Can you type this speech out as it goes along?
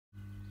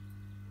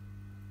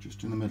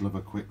Just in the middle of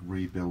a quick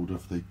rebuild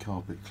of the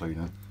carpet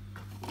cleaner.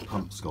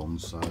 Pump's gone,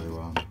 so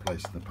I'm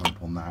replacing the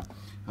pump on that.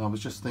 And I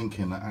was just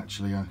thinking that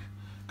actually I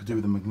could do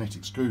with a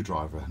magnetic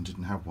screwdriver and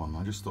didn't have one.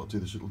 I just thought I'd do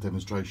this little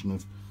demonstration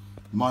of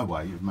my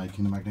way of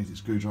making a magnetic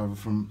screwdriver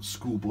from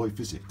schoolboy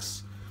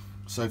physics.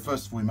 So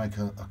first of all, we make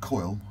a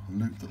coil, a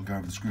loop that will go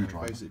over the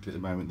screwdriver. Basically at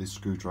the moment this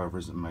screwdriver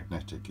isn't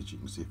magnetic. As you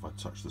can see, if I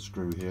touch the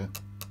screw here,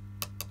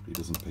 it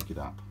doesn't pick it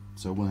up.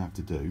 So all I have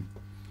to do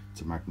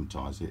to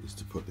magnetise it is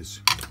to put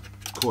this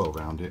coil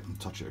around it and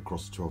touch it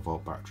across the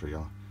 12-volt battery.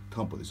 I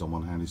can't put this on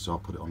one handy, so I'll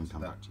put it on and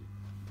come back to you.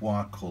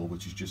 Wire coil,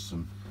 which is just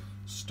some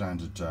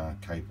standard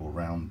cable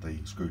around the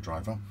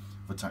screwdriver.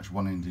 I've attached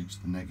one end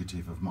to the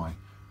negative of my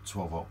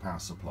 12-volt power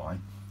supply,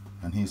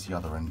 and here's the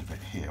other end of it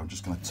here. I'm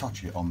just going to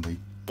touch it on the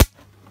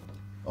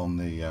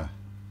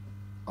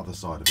other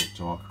side of it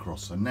to arc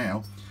across. So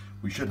now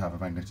we should have a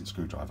magnetic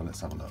screwdriver. Let's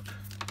have a look.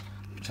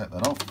 Take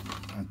that off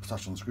and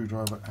touch on the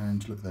screwdriver,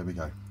 and look, there we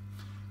go.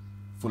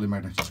 Fully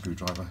magnetic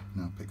screwdriver.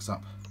 Now picks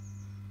up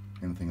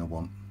anything I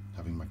want,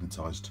 having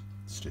magnetised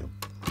steel.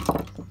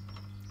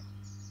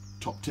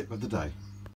 Top tip of the day.